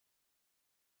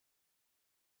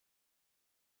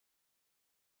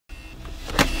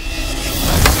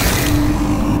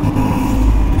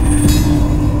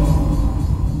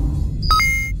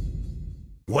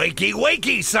Wakey,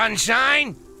 wakey,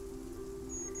 sunshine!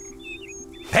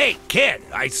 Hey, kid,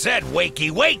 I said wakey,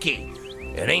 wakey.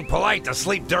 It ain't polite to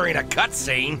sleep during a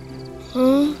cutscene.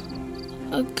 Huh?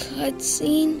 A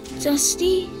cutscene?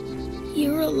 Dusty?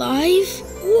 You're alive?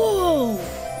 Whoa!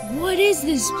 What is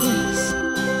this place?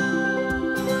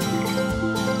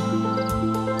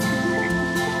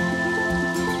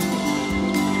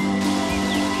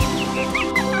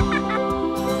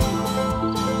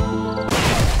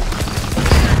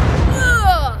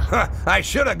 I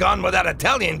should have gone with that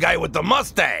Italian guy with the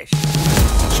mustache.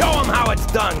 Show him how it's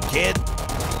done, kid.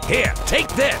 Here, take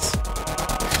this.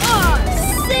 Oh,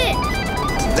 sick!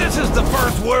 This is the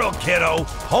first world, kiddo.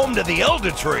 Home to the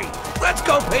Elder Tree. Let's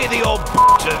go pay the old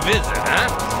bitch a visit,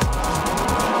 huh?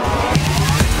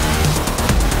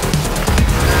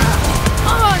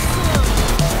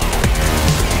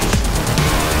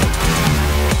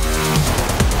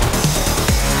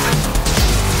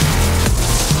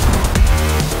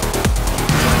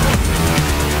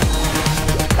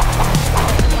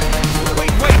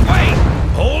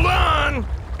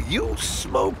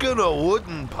 Smoking a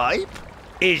wooden pipe?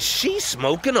 Is she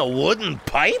smoking a wooden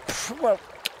pipe? Well,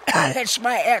 it's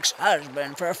my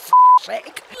ex-husband, for f***'s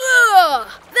sake. Ugh,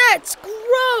 that's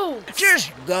gross!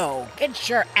 Just go. Get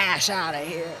your ass out of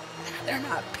here. They're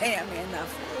not paying me enough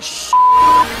for this shit.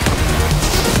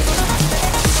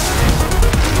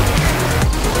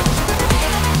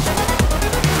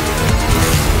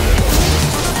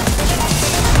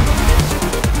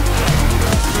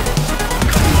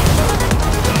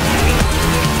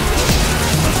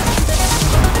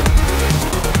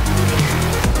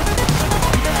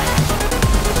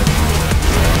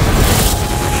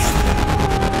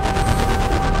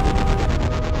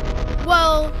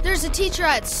 There's a teacher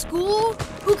at school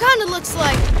who kind of looks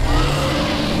like...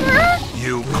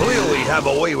 You clearly have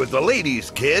a way with the ladies,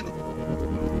 kid.